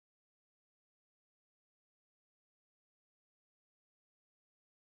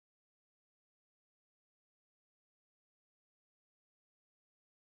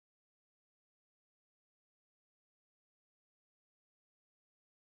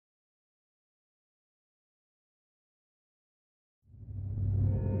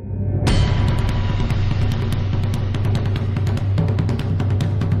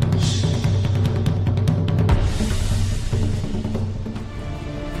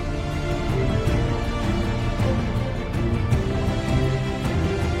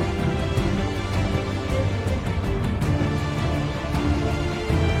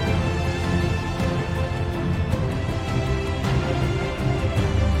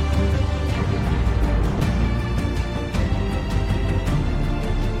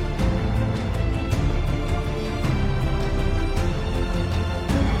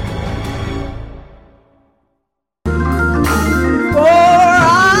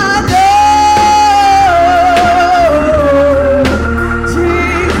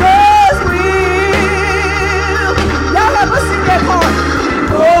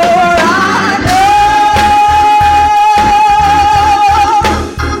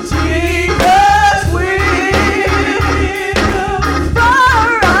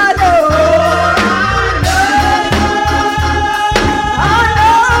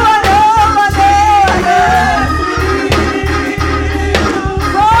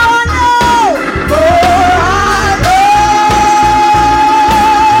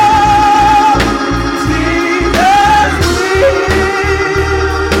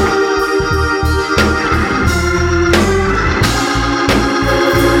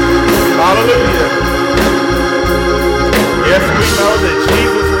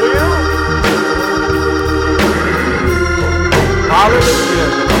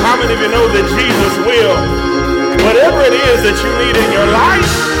is that you need in your life,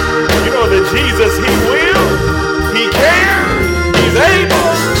 you know that Jesus, he will, he can, he's able,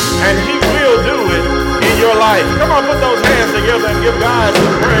 and he will do it in your life. Come on, put those hands together and give God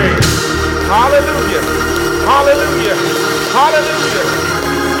some praise. Hallelujah. Hallelujah. Hallelujah.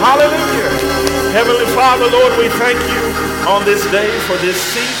 Hallelujah. Heavenly Father, Lord, we thank you on this day, for this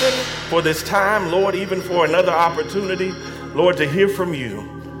season, for this time, Lord, even for another opportunity, Lord, to hear from you.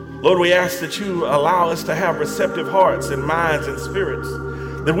 Lord, we ask that you allow us to have receptive hearts and minds and spirits,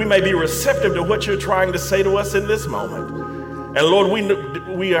 that we may be receptive to what you're trying to say to us in this moment. And Lord,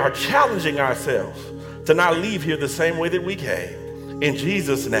 we are challenging ourselves to not leave here the same way that we came. In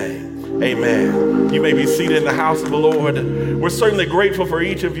Jesus' name, amen. You may be seated in the house of the Lord. We're certainly grateful for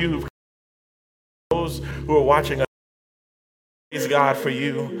each of you, those who are watching us. Praise God for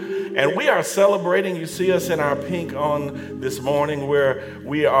you. And we are celebrating. You see us in our pink on this morning, where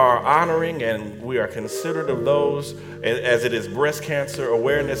we are honoring and we are considerate of those, as it is Breast Cancer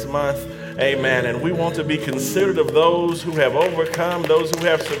Awareness Month. Amen. And we want to be considerate of those who have overcome, those who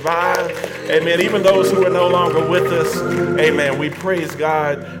have survived. Amen. Even those who are no longer with us. Amen. We praise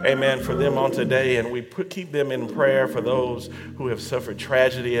God. Amen. For them on today. And we keep them in prayer for those who have suffered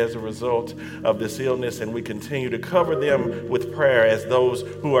tragedy as a result of this illness. And we continue to cover them with prayer as those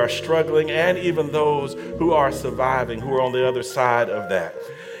who are struggling, and even those who are surviving, who are on the other side of that.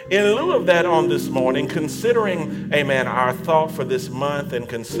 In lieu of that, on this morning, considering, amen, our thought for this month and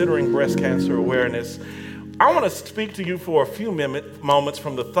considering breast cancer awareness, I want to speak to you for a few moments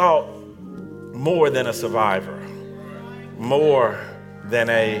from the thought, more than a survivor. More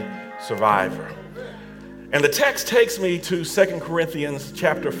than a survivor. And the text takes me to 2 Corinthians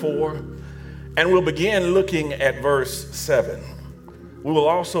chapter 4, and we'll begin looking at verse 7. We will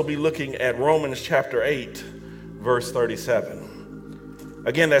also be looking at Romans chapter 8, verse 37.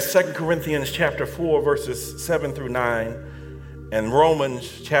 Again, that's 2 Corinthians chapter 4, verses 7 through 9, and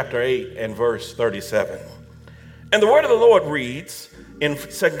Romans chapter 8 and verse 37. And the word of the Lord reads in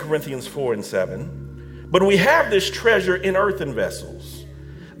 2 Corinthians 4 and 7, "But we have this treasure in earthen vessels,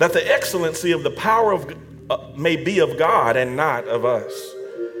 that the excellency of the power may be of God and not of us.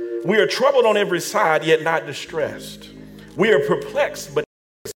 We are troubled on every side, yet not distressed. We are perplexed, but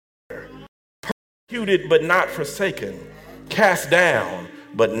persecuted, but not forsaken, cast down,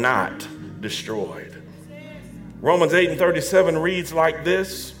 but not destroyed." Romans 8 and 37 reads like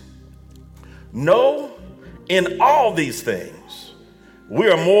this: "No, in all these things, we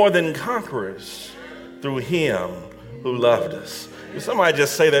are more than conquerors through him who loved us." Somebody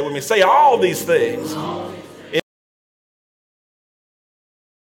just say that with me. Say, all these things.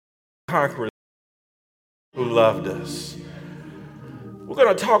 Conquerors who loved us. We're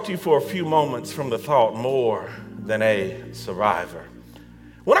going to talk to you for a few moments from the thought, more than a survivor.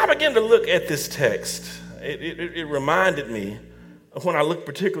 When I began to look at this text, it reminded me of, when I looked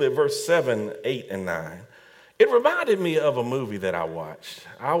particularly at verse 7, 8, and 9, it reminded me of a movie that I watched.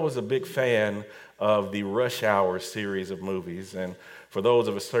 I was a big fan of the Rush Hour series of movies, and for those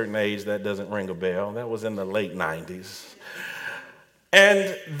of a certain age, that doesn't ring a bell. That was in the late 90s.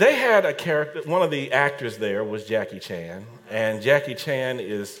 And they had a character, one of the actors there was Jackie Chan, and Jackie Chan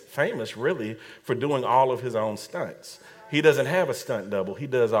is famous really for doing all of his own stunts. He doesn't have a stunt double, he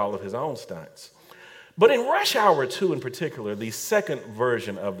does all of his own stunts. But in Rush Hour 2 in particular, the second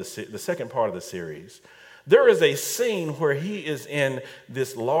version of the second part of the series, there is a scene where he is in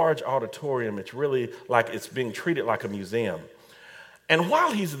this large auditorium. It's really like it's being treated like a museum. And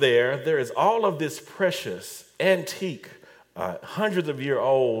while he's there, there is all of this precious, antique, hundreds of year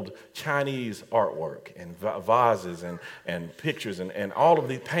old Chinese artwork and vases and pictures and all of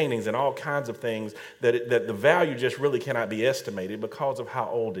these paintings and all kinds of things that the value just really cannot be estimated because of how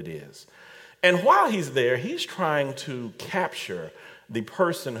old it is. And while he's there, he's trying to capture the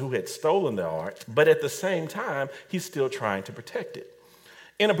person who had stolen the art, but at the same time, he's still trying to protect it.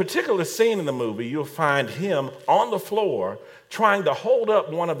 In a particular scene in the movie, you'll find him on the floor trying to hold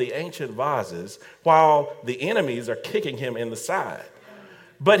up one of the ancient vases while the enemies are kicking him in the side.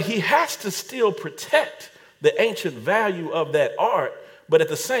 But he has to still protect the ancient value of that art, but at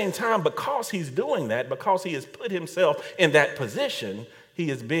the same time, because he's doing that, because he has put himself in that position,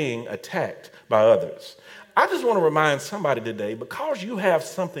 he is being attacked by others. I just want to remind somebody today, because you have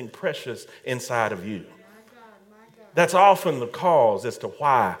something precious inside of you, that's often the cause as to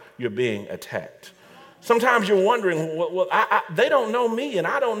why you're being attacked. Sometimes you're wondering, well, they don't know me and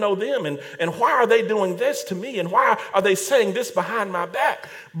I don't know them, and why are they doing this to me, and why are they saying this behind my back?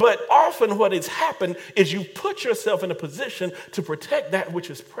 But often what has happened is you put yourself in a position to protect that which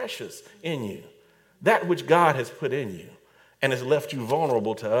is precious in you, that which God has put in you, and has left you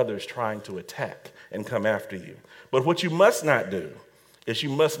vulnerable to others trying to attack and come after you. But what you must not do is you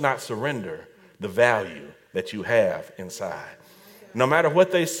must not surrender the value that you have inside. No matter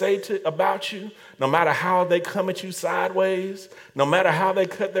what they say about you, no matter how they come at you sideways, no matter how they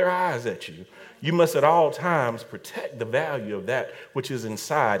cut their eyes at you, you must at all times protect the value of that which is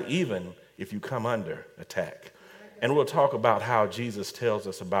inside, even if you come under attack. And we'll talk about how Jesus tells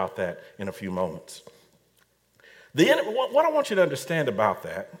us about that in a few moments. What I want you to understand about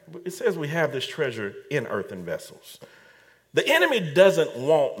that, it says we have this treasure in earthen vessels. The enemy doesn't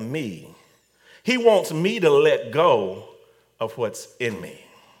want me. He wants me to let go of what's in me.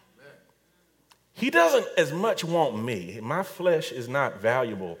 He doesn't as much want me. My flesh is not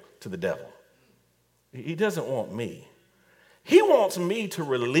valuable to the devil. He doesn't want me. He wants me to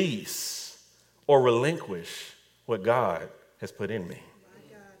release or relinquish what God has put in me.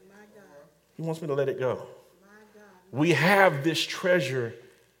 He wants me to let it go. We have this treasure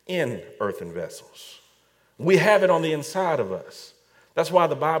in earthen vessels. We have it on the inside of us. That's why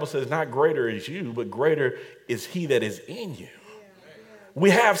the Bible says not greater is you, but greater is he that is in you.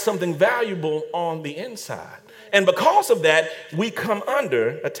 We have something valuable on the inside. And because of that, we come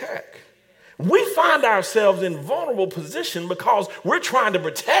under attack. We find ourselves in vulnerable position because we're trying to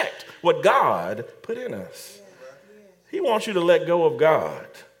protect what God put in us. He wants you to let go of God,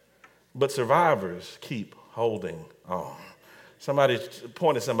 but survivors keep holding on. Somebody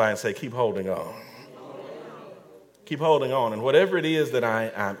point at somebody and say, keep holding on. Keep holding on. And whatever it is that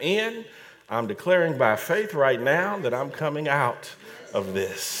I'm in, I'm declaring by faith right now that I'm coming out of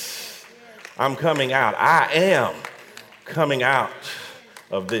this. I'm coming out. I am coming out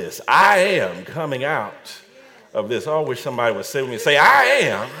of this. I am coming out of this. I wish somebody would say with me, say, I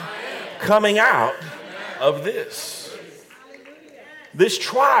am coming out of this. This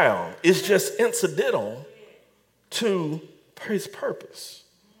trial is just incidental to his purpose.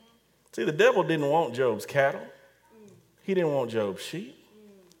 See, the devil didn't want Job's cattle. He didn't want Job's sheep.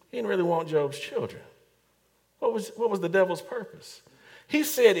 He didn't really want Job's children. What was the devil's purpose? He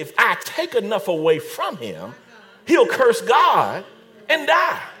said, if I take enough away from him, he'll curse God and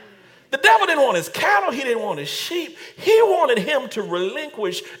die. The devil didn't want his cattle. He didn't want his sheep. He wanted him to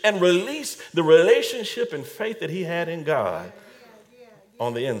relinquish and release the relationship and faith that he had in God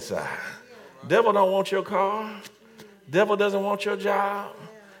on the inside. Devil don't want your car. Devil doesn't want your job.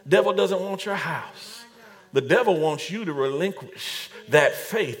 Devil doesn't want your house. The devil wants you to relinquish that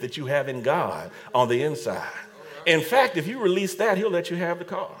faith that you have in God on the inside. In fact, if you release that, he'll let you have the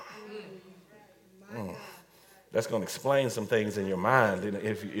car. That's going to explain some things in your mind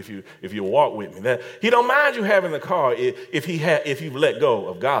if you walk with me. He don't mind you having the car if you let go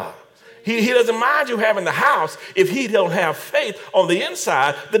of God. He doesn't mind you having the house if he don't have faith on the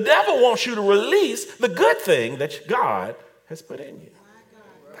inside. The devil wants you to release the good thing that God has put in you.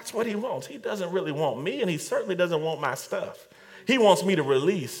 That's what he wants. He doesn't really want me, and he certainly doesn't want my stuff. He wants me to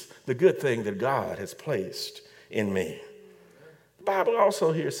release the good thing that God has placed in me. The Bible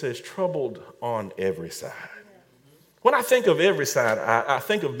also here says troubled on every side. When I think of every side, I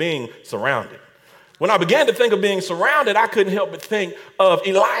think of being surrounded. When I began to think of being surrounded, I couldn't help but think of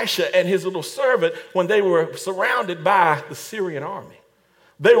Elisha and his little servant when they were surrounded by the Syrian army.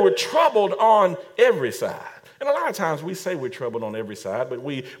 They were troubled on every side. And a lot of times we say we're troubled on every side, but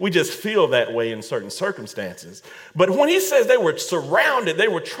we just feel that way in certain circumstances. But when he says they were surrounded, they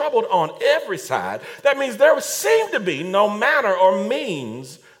were troubled on every side, that means there seemed to be no manner or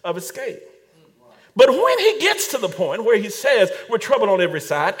means of escape. But when he gets to the point where he says we're troubled on every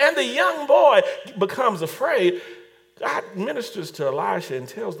side and the young boy becomes afraid, God ministers to Elisha and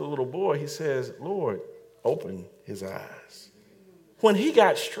tells the little boy, he says, Lord, open his eyes. When he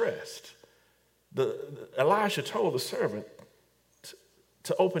got stressed, Elisha told the servant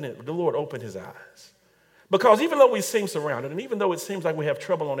to open it, the Lord opened his eyes. Because even though we seem surrounded and even though it seems like we have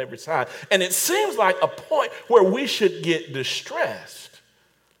trouble on every side, and it seems like a point where we should get distressed,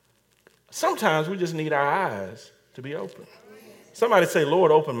 sometimes we just need our eyes to be open. Somebody say,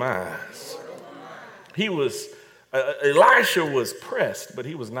 Lord, open my eyes. Elisha was pressed, but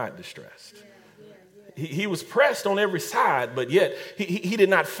he was not distressed. He was pressed on every side, but yet he did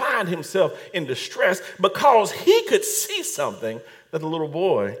not find himself in distress because he could see something that the little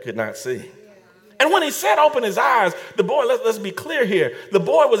boy could not see. And when he said open his eyes, the boy, let's be clear here, the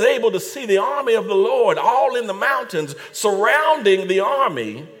boy was able to see the army of the Lord all in the mountains surrounding the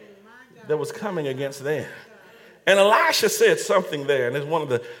army that was coming against them. And Elisha said something there, and it's one of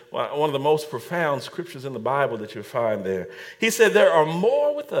the most profound scriptures in the Bible that you'll find there. He said, there are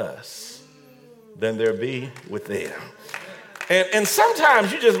more with us than there be with them. And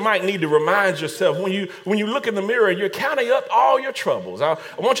sometimes you just might need to remind yourself when you look in the mirror and you're counting up all your troubles. I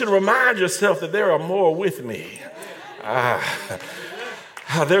want you to remind yourself that there are more with me.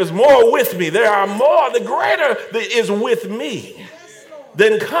 There's more with me. There are more. The greater that is with me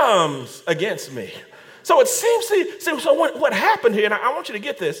than comes against me. So it seems so what happened here, and I want you to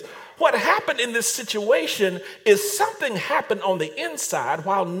get this. What happened in this situation is something happened on the inside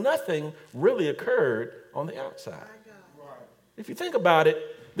while nothing really occurred on the outside. If you think about it,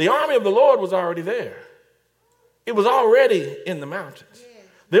 the army of the Lord was already there. It was already in the mountains.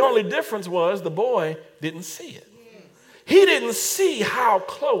 The only difference was the boy didn't see it. He didn't see how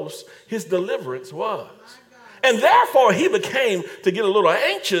close his deliverance was. And therefore, he became to get a little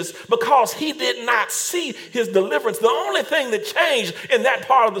anxious because he did not see his deliverance. The only thing that changed in that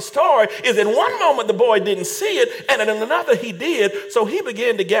part of the story is in one moment the boy didn't see it, and in another he did. So he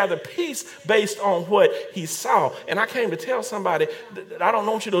began to gather peace based on what he saw. And I came to tell somebody that I don't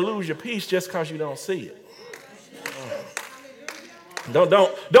want you to lose your peace just because you don't see it.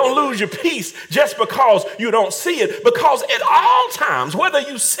 Don't lose your peace just because you don't see it, because at all times, whether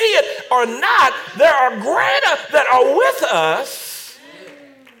you see it or not, there are greater that are with us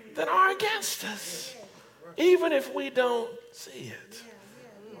than are against us, even if we don't see it.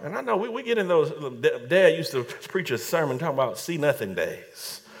 And I know we get in those, Dad used to preach a sermon talking about see nothing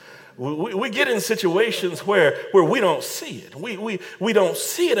days. We get in situations where we don't see it. We don't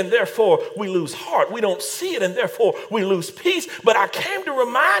see it, and therefore we lose heart. We don't see it, and therefore we lose peace. But I came to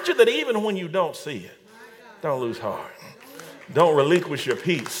remind you that even when you don't see it, don't lose heart. Don't relinquish your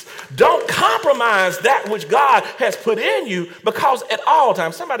peace. Don't compromise that which God has put in you, because at all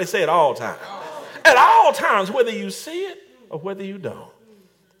times, somebody say at all times, at all times, whether you see it or whether you don't,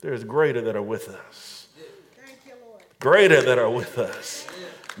 there's greater that are with us. Greater that are with us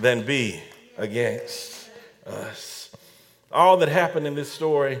than be against us. All that happened in this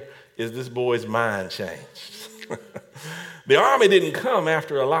story is this boy's mind changed. The army didn't come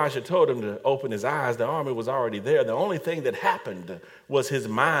after Elijah told him to open his eyes. The army was already there. The only thing that happened was his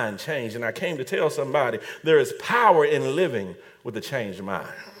mind changed. And I came to tell somebody there is power in living with a changed mind.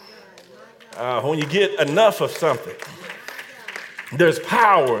 When you get enough of something, there's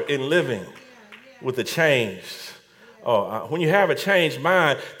power in living with a changed. When you have a changed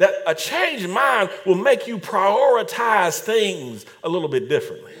mind, that a changed mind will make you prioritize things a little bit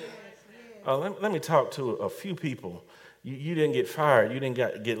differently. Let me talk to a few people. You didn't get fired, you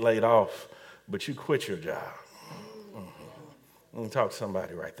didn't get laid off, but you quit your job. Let me talk to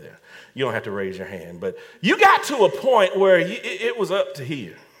somebody right there. You don't have to raise your hand, but you got to a point where it was up to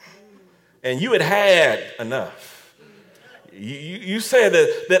here, and you had enough. You said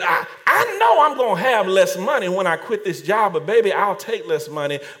that I know I'm going to have less money when I quit this job, but baby, I'll take less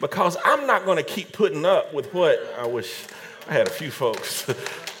money because I'm not going to keep putting up with what I wish I had a few folks.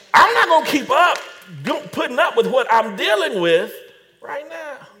 I'm not going to keep putting up with what I'm dealing with right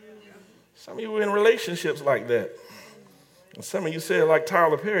now. Some of you were in relationships like that. And some of you said, like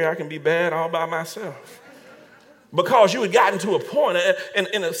Tyler Perry, I can be bad all by myself. Because you had gotten to a point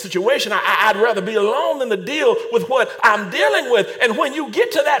in a situation, I'd rather be alone than to deal with what I'm dealing with. And when you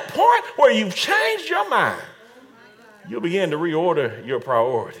get to that point where you've changed your mind, you'll begin to reorder your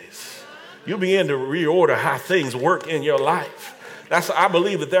priorities. You'll begin to reorder how things work in your life. I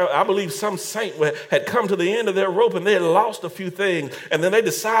believe some saint had come to the end of their rope and they had lost a few things, and then they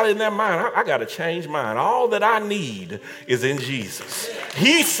decided in their mind, I got to change mine. All that I need is in Jesus.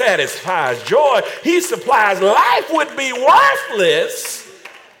 He satisfies joy. He supplies. Life would be worthless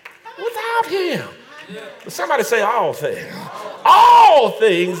without him. But somebody say all things. All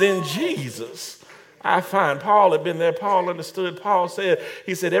things in Jesus. I find Paul had been there. Paul understood. Paul said,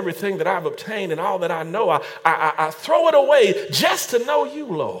 he said, everything that I've obtained and all that I know, I throw it away just to know you,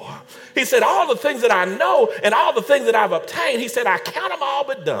 Lord. He said, all the things that I know and all the things that I've obtained, he said, I count them all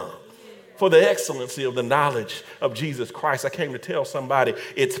but dung for the excellency of the knowledge of Jesus Christ. I came to tell somebody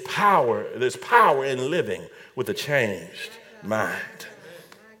it's power. There's power in living with a changed mind.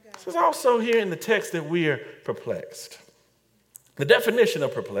 This is also here in the text that we are perplexed. The definition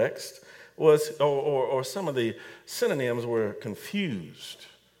of perplexed was, or some of the synonyms were confused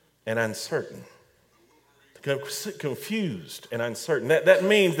and uncertain. Confused and uncertain. That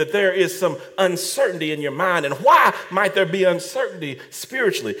means that there is some uncertainty in your mind. And why might there be uncertainty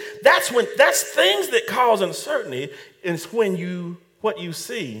spiritually? That's things that cause uncertainty is when what you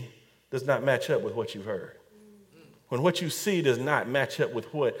see does not match up with what you've heard. When what you see does not match up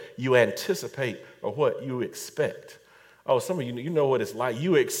with what you anticipate or what you expect. Oh, some of you know what it's like.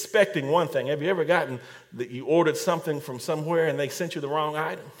 You expecting one thing. Have you ever gotten that you ordered something from somewhere and they sent you the wrong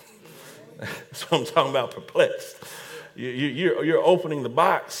item? That's what I'm talking about, perplexed. you're opening the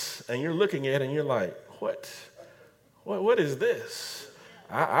box and you're looking at it and you're like, what is this?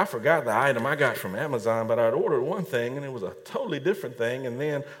 I forgot the item I got from Amazon, but I'd ordered one thing and it was a totally different thing. And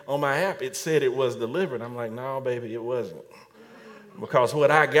then on my app, it said it was delivered. I'm like, no, baby, it wasn't. Because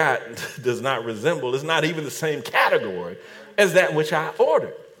what I got does not resemble, it's not even the same category as that which I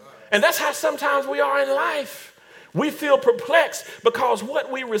ordered. And that's how sometimes we are in life. We feel perplexed because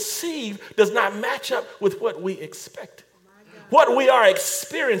what we receive does not match up with what we expected. What we are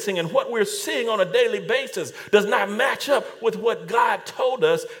experiencing and what we're seeing on a daily basis does not match up with what God told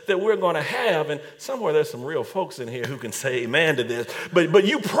us that we're going to have. And somewhere there's some real folks in here who can say amen to this. But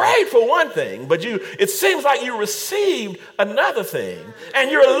you prayed for one thing, but it seems like you received another thing.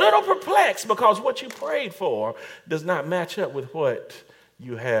 And you're a little perplexed because what you prayed for does not match up with what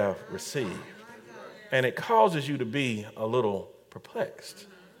you have received. And it causes you to be a little perplexed.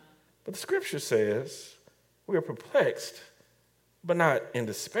 But the scripture says we are perplexed, but not in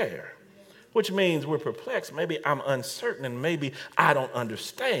despair, which means we're perplexed. Maybe I'm uncertain and maybe I don't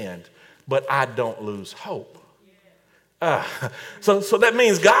understand, but I don't lose hope. So that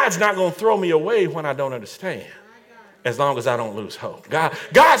means God's not going to throw me away when I don't understand, as long as I don't lose hope.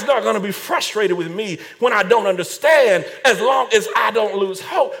 God's not going to be frustrated with me when I don't understand, as long as I don't lose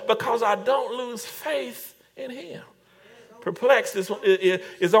hope, because I don't lose faith in him. Perplexed is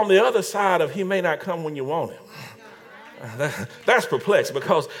on the other side of he may not come when you want him. That's perplexed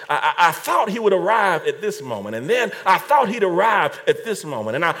because I thought he would arrive at this moment. And then I thought he'd arrive at this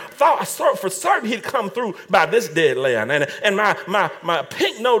moment. And I thought for certain he'd come through by this deadline. And my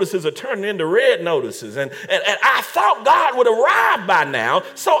pink notices are turning into red notices. And I thought God would arrive by now.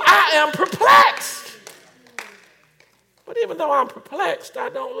 So I am perplexed. But even though I'm perplexed, I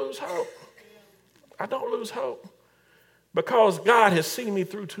don't lose hope. I don't lose hope because God has seen me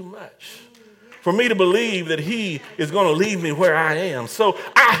through too much for me to believe that he is going to leave me where I am. So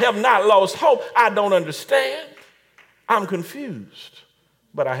I have not lost hope. I don't understand. I'm confused,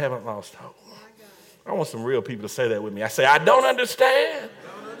 but I haven't lost hope. I want some real people to say that with me. I say, I don't understand.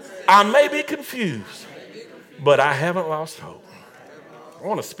 I may be confused, but I haven't lost hope. I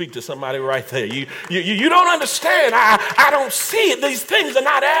want to speak to somebody right there. You don't understand. I don't see it. These things are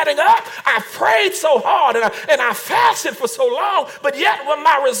not adding up. I prayed so hard and I fasted for so long, but yet when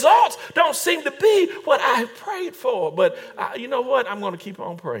my results don't seem to be what I prayed for. But you know what? I'm going to keep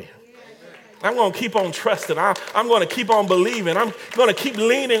on praying. I'm going to keep on trusting. I'm going to keep on believing. I'm going to keep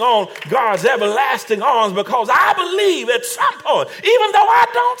leaning on God's everlasting arms because I believe at some point, even though I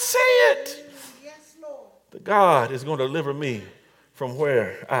don't see it, that God is going to deliver me from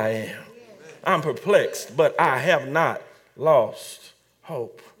where I am. I'm perplexed, but I have not lost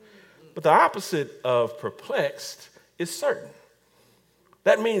hope. But the opposite of perplexed is certain.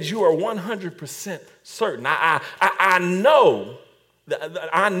 That means you are 100% certain. I know.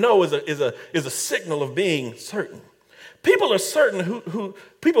 I know is a signal of being certain. People are certain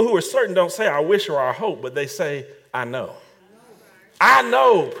people who are certain don't say I wish or I hope, but they say I know. I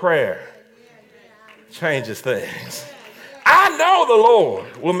know prayer changes things. I know the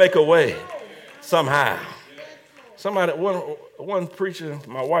Lord will make a way somehow. One preacher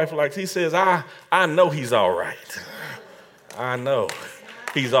my wife likes, he says, I know he's all right. I know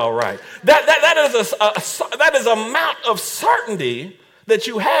he's all right. That is an amount of certainty that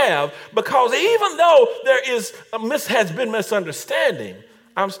you have, because even though has been misunderstanding,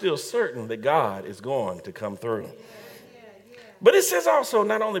 I'm still certain that God is going to come through. But it says also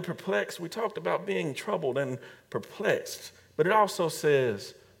not only perplexed, we talked about being troubled and perplexed, but it also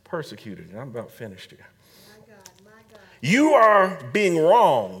says persecuted. And I'm about finished here. My God. You are being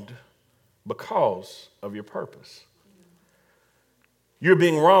wronged because of your purpose. You're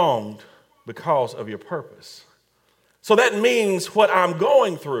being wronged because of your purpose. So that means what I'm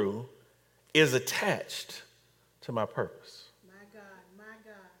going through is attached to my purpose. My God.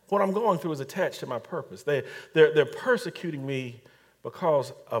 What I'm going through is attached to my purpose. They're persecuting me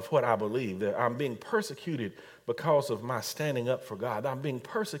because of what I believe. I'm being persecuted because of my standing up for God. I'm being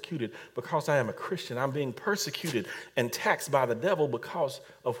persecuted because I am a Christian. I'm being persecuted and taxed by the devil because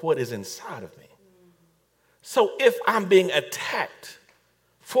of what is inside of me. So if I'm being attacked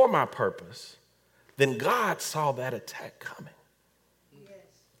for my purpose, then God saw that attack coming. Yes.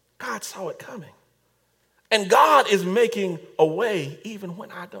 God saw it coming. And God is making a way even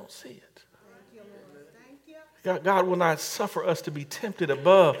when I don't see it. Thank you. God will not suffer us to be tempted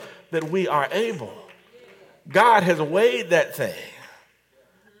above that we are able. God has weighed that thing.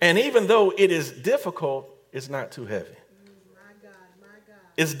 And even though it is difficult, it's not too heavy. My God.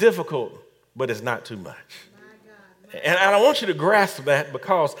 It's difficult, but it's not too much. And I want you to grasp that,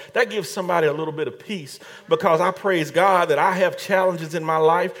 because that gives somebody a little bit of peace, because I praise God that I have challenges in my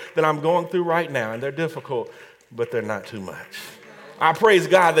life that I'm going through right now, and they're difficult, but they're not too much. I praise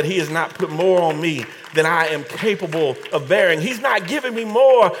God that he has not put more on me than I am capable of bearing. He's not giving me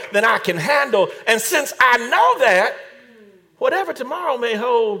more than I can handle. And since I know that, whatever tomorrow may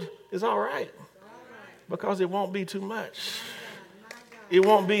hold is all right, because it won't be too much. It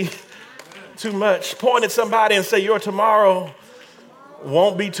won't be too much. Point at somebody and say, your tomorrow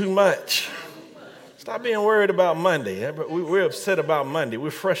won't be too much. Stop being worried about Monday. We're upset about Monday.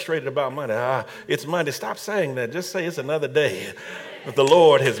 We're frustrated about Monday. It's Monday. Stop saying that. Just say it's another day that the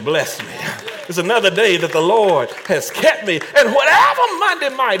Lord has blessed me. It's another day that the Lord has kept me. And whatever Monday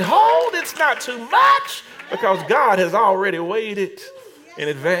might hold, it's not too much, because God has already weighed it in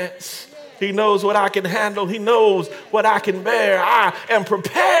advance. He knows what I can handle. He knows what I can bear. I am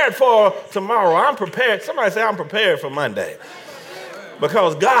prepared for tomorrow. I'm prepared. Somebody say, I'm prepared for Monday.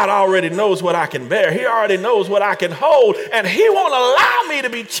 Because God already knows what I can bear. He already knows what I can hold. And he won't allow me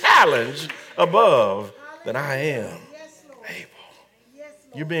to be challenged above than I am able.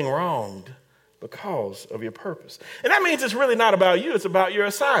 You're being wronged because of your purpose. And that means it's really not about you. It's about your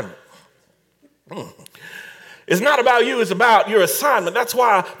assignment. It's not about you, it's about your assignment. That's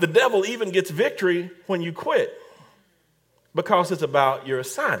why the devil even gets victory when you quit, because it's about your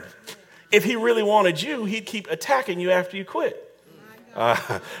assignment. If he really wanted you, he'd keep attacking you after you quit.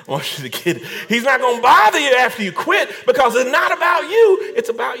 I want you to get it. He's not going to bother you after you quit, because it's not about you, it's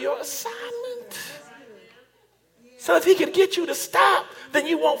about your assignment. So if he can get you to stop, then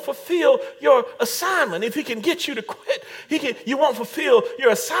you won't fulfill your assignment. If he can get you to quit, you won't fulfill your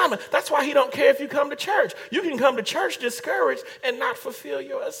assignment. That's why he don't care if you come to church. You can come to church discouraged and not fulfill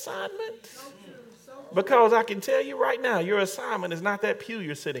your assignment. Because I can tell you right now, your assignment is not that pew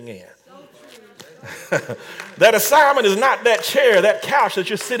you're sitting in. That assignment is not that chair, that couch that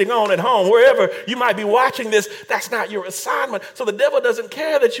you're sitting on at home. Wherever you might be watching this, that's not your assignment. So the devil doesn't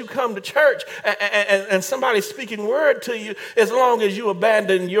care that you come to church and somebody's speaking word to you, as long as you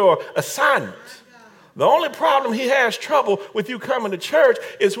abandon your assignment. The only problem he has trouble with you coming to church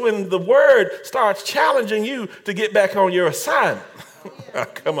is when the word starts challenging you to get back on your assignment.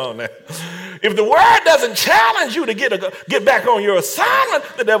 Come on now. If the word doesn't challenge you to get back on your assignment,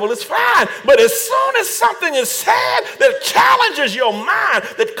 the devil is fine. But as soon as something is said that challenges your mind,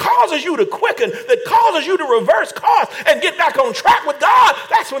 that causes you to quicken, that causes you to reverse course and get back on track with God,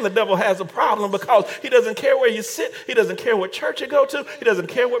 that's when the devil has a problem, because he doesn't care where you sit. He doesn't care what church you go to. He doesn't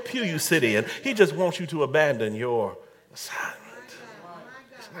care what pew you sit in. He just wants you to abandon your assignment.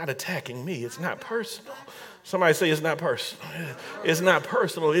 It's not attacking me. It's not personal. Somebody say it's not personal. It's not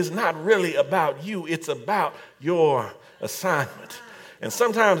personal. It's not really about you. It's about your assignment. And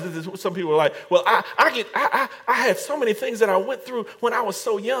sometimes some people are like, well, I had so many things that I went through when I was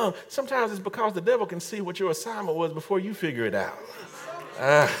so young. Sometimes it's because the devil can see what your assignment was before you figure it out.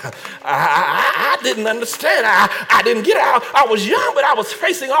 I didn't understand. I didn't get out. I was young, but I was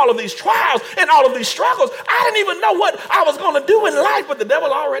facing all of these trials and all of these struggles. I didn't even know what I was going to do in life, but the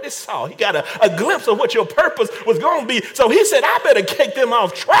devil already saw. He got a glimpse of what your purpose was going to be. So he said, I better take them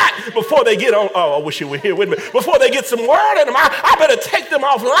off track before they get on. Oh, I wish you were here with me. Before they get some word in them, I better take them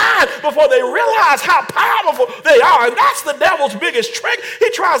offline before they realize how powerful they are. And that's the devil's biggest trick.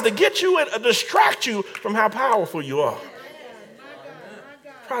 He tries to get you and distract you from how powerful you are.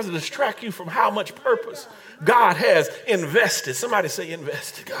 Tries to distract you from how much purpose God has invested. Somebody say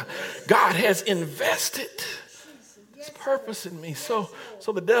invested. God has invested his purpose in me. So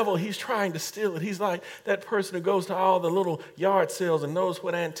the devil, he's trying to steal it. He's like that person who goes to all the little yard sales and knows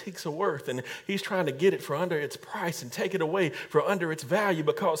what antiques are worth. And he's trying to get it for under its price and take it away for under its value,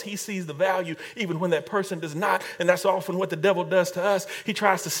 because he sees the value even when that person does not. And that's often what the devil does to us. He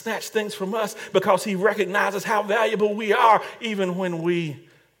tries to snatch things from us because he recognizes how valuable we are even when we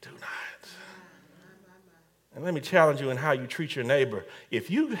do not. And let me challenge you in how you treat your neighbor.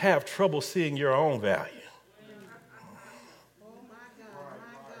 If you have trouble seeing your own value,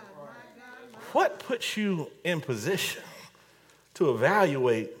 what puts you in position to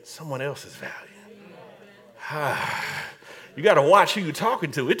evaluate someone else's value? You got to watch who you're talking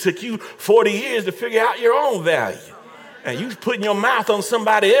to. It took you 40 years to figure out your own value. And you putting your mouth on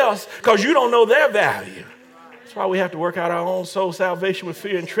somebody else because you don't know their value. That's why we have to work out our own soul salvation with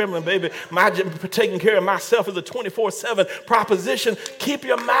fear and trembling, baby. Taking care of myself is a 24/7 proposition. Keep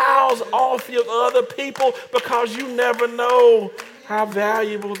your mouths off your other people, because you never know how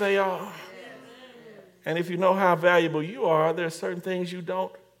valuable they are. And if you know how valuable you are, there are certain things you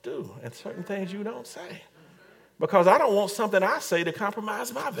don't do and certain things you don't say. Because I don't want something I say to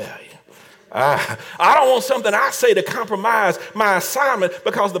compromise my value. I don't want something I say to compromise my assignment,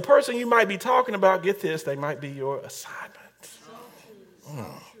 because the person you might be talking about, get this, they might be your assignment.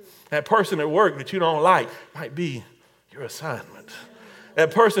 That person at work that you don't like might be your assignment.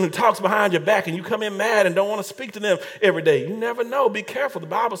 That person who talks behind your back and you come in mad and don't want to speak to them every day. You never know. Be careful. The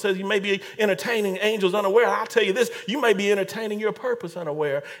Bible says you may be entertaining angels unaware. I'll tell you this, you may be entertaining your purpose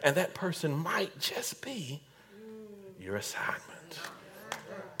unaware, and that person might just be your assignment.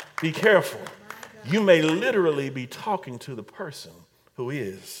 Be careful. You may literally be talking to the person who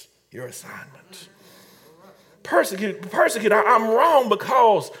is your assignment. Persecute. I'm wrong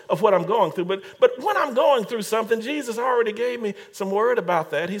because of what I'm going through. But when I'm going through something, Jesus already gave me some word about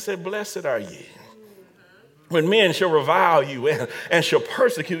that. He said, blessed are ye when men shall revile you and shall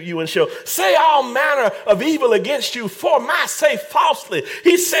persecute you and shall say all manner of evil against you for my sake falsely.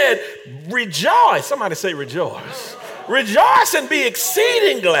 He said, rejoice. Somebody say rejoice. Rejoice and be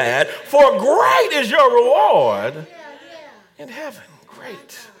exceeding glad, for great is your reward in heaven.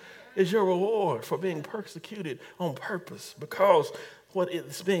 Great is your reward for being persecuted on purpose, because what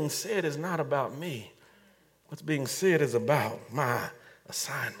is being said is not about me. What's being said is about my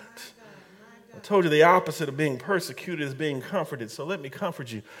assignment. I told you the opposite of being persecuted is being comforted. So let me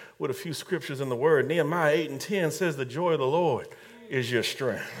comfort you with a few scriptures in the word. Nehemiah 8:10 says, the joy of the Lord is your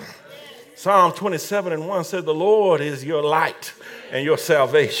strength. Psalm 27:1 says, the Lord is your light and your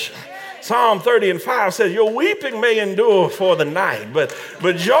salvation. Psalm 30:5 says, your weeping may endure for the night, but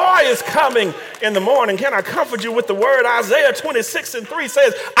joy is coming in the morning. Can I comfort you with the word? Isaiah 26:3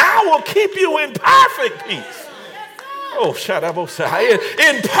 says, I will keep you in perfect peace. Oh, shut up,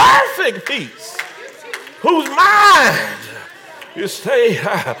 in perfect peace, whose mind you stay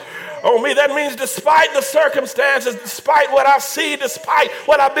on me. That means despite the circumstances, despite what I see, despite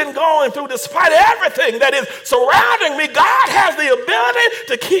what I've been going through, despite everything that is surrounding me, God has the ability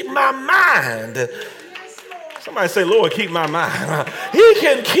to keep my mind. Somebody say, Lord, keep my mind. He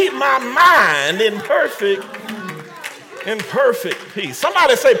can keep my mind in perfect peace.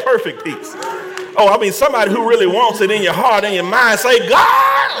 Somebody say perfect peace. Oh, I mean somebody who really wants it in your heart and your mind. Say,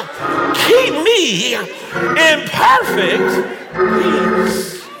 God, keep me in perfect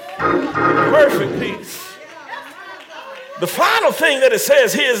peace. Perfect peace. The final thing that it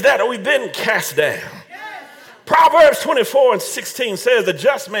says here is that we've been cast down. Proverbs 24:16 says the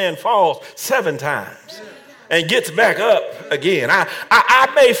just man falls 7 times and gets back up again. I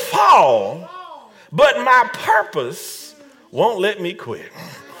may fall, but my purpose won't let me quit.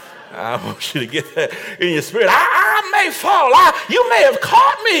 I want you to get that in your spirit. I may fall. You may have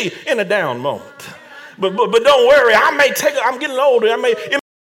caught me in a down moment. But don't worry. I'm getting older. I'm going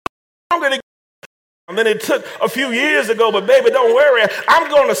to than it took a few years ago, but baby, don't worry. I'm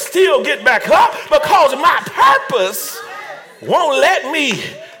going to still get back up because my purpose won't let me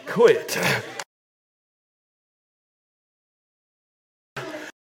quit.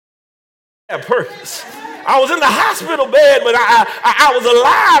 Have purpose. I was in the hospital bed, but I was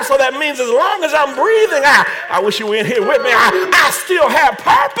alive, so that means as long as I'm breathing, I wish you were in here with me, I still have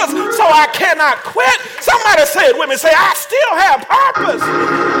purpose, so I cannot quit. Somebody say it with me. Say, I still have purpose,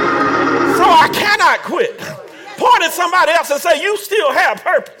 so I cannot quit. Point at somebody else and say, you still have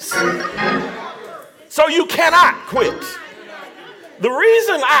purpose, so you cannot quit. The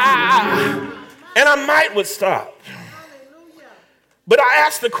reason I might would stop, but I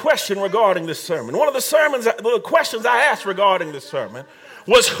asked the question regarding this sermon. One of the questions I asked regarding this sermon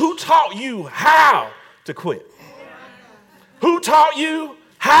was, who taught you how to quit? Who taught you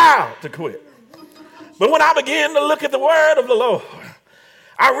how to quit? But when I began to look at the word of the Lord,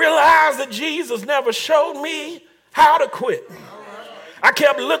 I realized that Jesus never showed me how to quit. I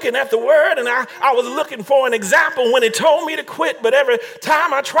kept looking at the word, and I was looking for an example when he told me to quit. But every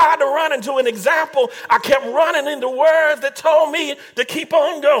time I tried to run into an example, I kept running into words that told me to keep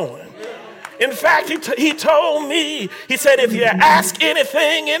on going. In fact, he told me, he said, if you ask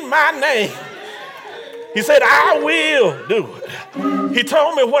anything in my name, he said, I will do it. He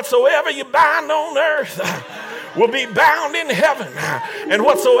told me, whatsoever you bind on earth will be bound in heaven, and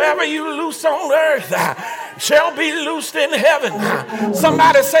whatsoever you loose on earth shall be loosed in heaven.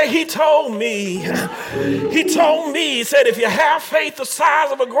 Somebody say, he told me, he said, if you have faith the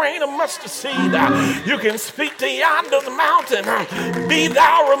size of a grain of mustard seed, you can speak to yonder mountain, be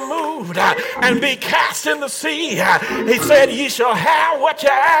thou removed and be cast in the sea. He said, ye shall have what you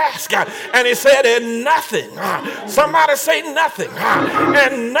ask. And he said, and nothing, somebody say nothing,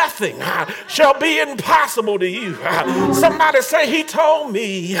 and nothing shall be impossible to you. Somebody say, he told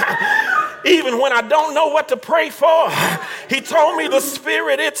me, even when I don't know what to pray for, He told me the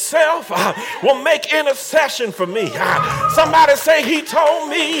Spirit itself will make intercession for me. Somebody say, he told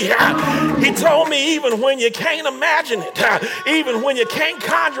me. He told me even when you can't imagine it, even when you can't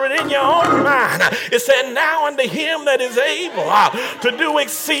conjure it in your own mind. It said, now unto him that is able to do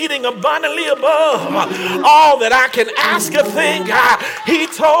exceeding abundantly above all that I can ask or think. He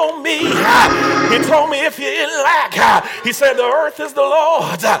told me if you're in lack, he said the earth is the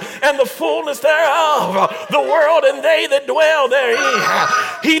Lord's and the fullness thereof, the world and they that dwell therein.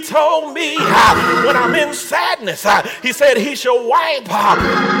 He told me when I'm in sadness, he said he shall wipe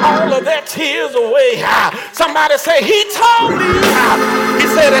all of their tears away. Somebody say, he told me. He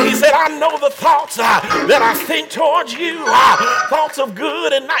said, I know the thoughts that I think towards you, thoughts of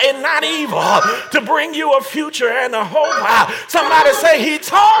good and not evil, to bring you a future and a hope. Somebody say, he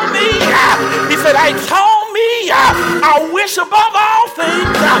told me. He said, I told me, I wish above all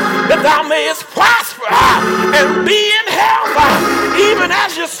things that thou mayest prosper and be in health, even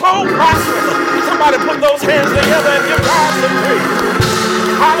as your soul prospers. Somebody put those hands together and give God some praise.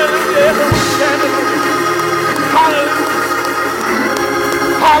 Hallelujah. Everyone stand in the room. Hallelujah.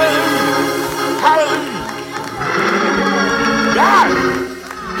 Hallelujah. Hallelujah. God,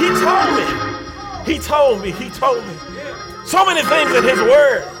 he told me. So many things in his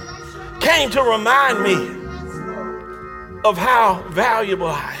word came to remind me of how valuable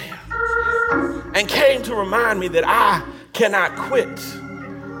I am, and came to remind me that I cannot quit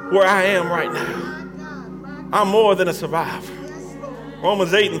where I am right now. I'm more than a survivor.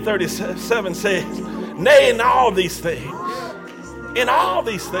 Romans 8:37 says, nay, in all these things,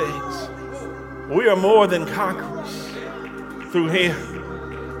 we are more than conquerors through him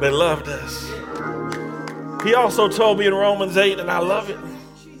that loved us. He also told me in Romans 8, and I love it.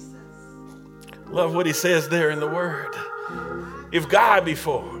 Love what he says there in the word. If God be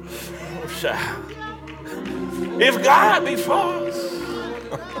for us, if God be for us,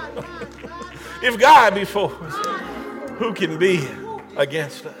 if God be for us, who can be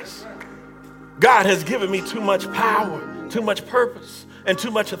against us? God has given me too much power, too much purpose, and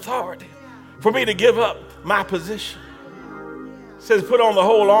too much authority for me to give up my position. It says, put on the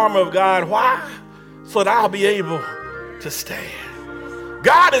whole armor of God. Why? So that I'll be able to stand.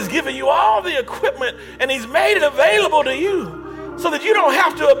 God has given you all the equipment, and he's made it available to you so that you don't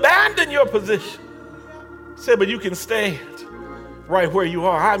have to abandon your position. He said, but you can stand right where you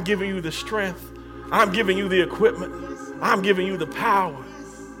are. I'm giving you the strength. I'm giving you the equipment. I'm giving you the power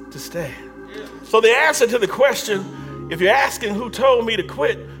to stand. So the answer to the question, if you're asking who told me to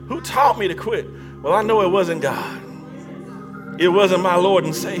quit, who taught me to quit? Well, I know it wasn't God. It wasn't my Lord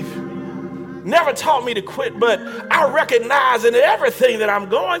and Savior. Never taught me to quit, but I recognize in everything that I'm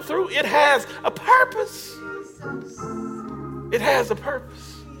going through, it has a purpose. It has a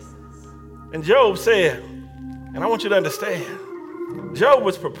purpose. And Job said, and I want you to understand, Job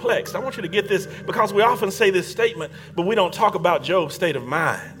was perplexed. I want you to get this, because we often say this statement, but we don't talk about Job's state of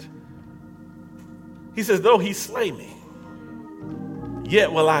mind. He says, though he slay me,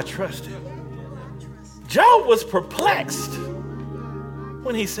 yet will I trust him. Job was perplexed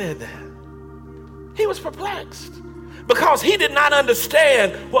when he said that. He was perplexed because he did not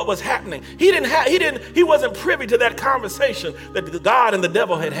understand what was happening. He wasn't privy to that conversation that God and the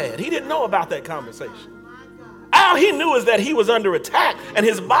devil had had. He didn't know about that conversation. All he knew is that he was under attack, and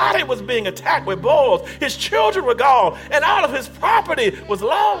his body was being attacked with boils. His children were gone, and all of his property was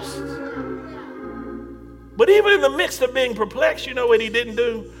lost. But even in the midst of being perplexed, you know what he didn't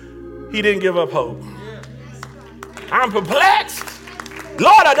do? He didn't give up hope. I'm perplexed.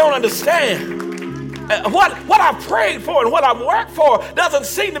 Lord, I don't understand. What I've prayed for and what I've worked for doesn't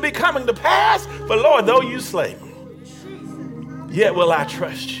seem to be coming to pass. But Lord, though you slay me, yet will I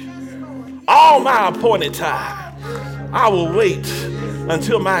trust you. All my appointed time, I will wait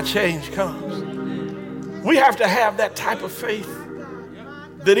until my change comes. We have to have that type of faith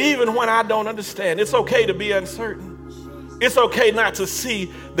that even when I don't understand, it's okay to be uncertain. It's okay not to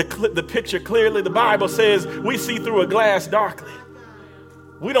see the picture clearly. The Bible says we see through a glass darkly.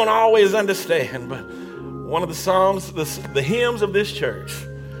 We don't always understand, but one of the songs, the hymns of this church,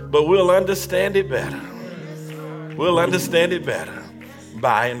 but we'll understand it better. We'll understand it better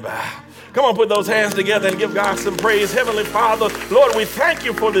by and by. Come on, put those hands together and give God some praise. Heavenly Father, Lord, we thank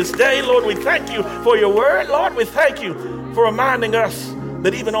you for this day. Lord, we thank you for your word. Lord, we thank you for reminding us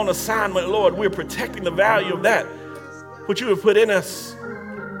that even on assignment, Lord, we're protecting the value of that which you have put in us,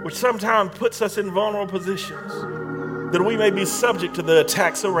 which sometimes puts us in vulnerable positions, that we may be subject to the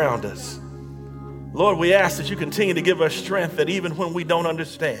attacks around us. Lord, we ask that you continue to give us strength, that even when we don't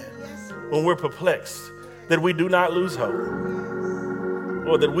understand, when we're perplexed, that we do not lose hope.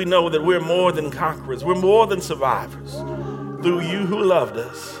 Lord, that we know that we're more than conquerors. We're more than survivors. through you who loved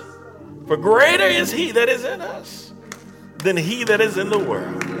us. For greater is he that is in us than he that is in the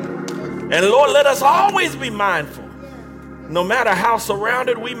world. And Lord, let us always be mindful, no matter how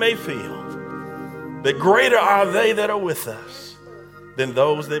surrounded we may feel, that greater are they that are with us than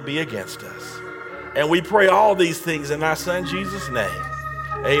those that be against us. And we pray all these things in our Son Jesus' name.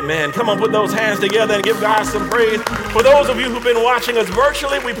 Amen. Come on, put those hands together and give God some praise. For those of you who've been watching us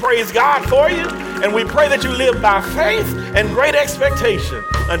virtually, we praise God for you. And we pray that you live by faith and great expectation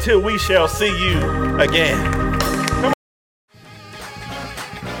until we shall see you again.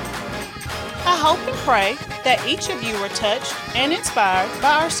 I hope and pray that each of you were touched and inspired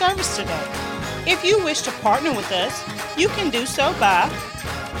by our service today. If you wish to partner with us, you can do so by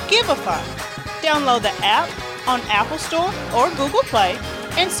Giveify. Download the app on Apple Store or Google Play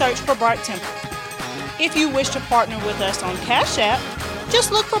and search for Bright Temple. If you wish to partner with us on Cash App,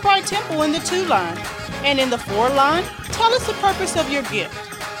 just look for Bright Temple in the 2 line, and in the 4 line, tell us the purpose of your gift.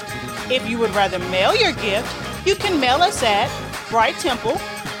 If you would rather mail your gift, you can mail us at Bright Temple,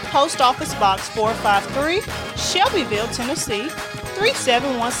 Post Office Box 453, Shelbyville, Tennessee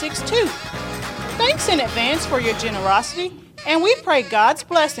 37162. Thanks in advance for your generosity, and we pray God's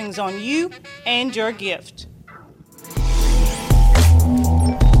blessings on you and your gift.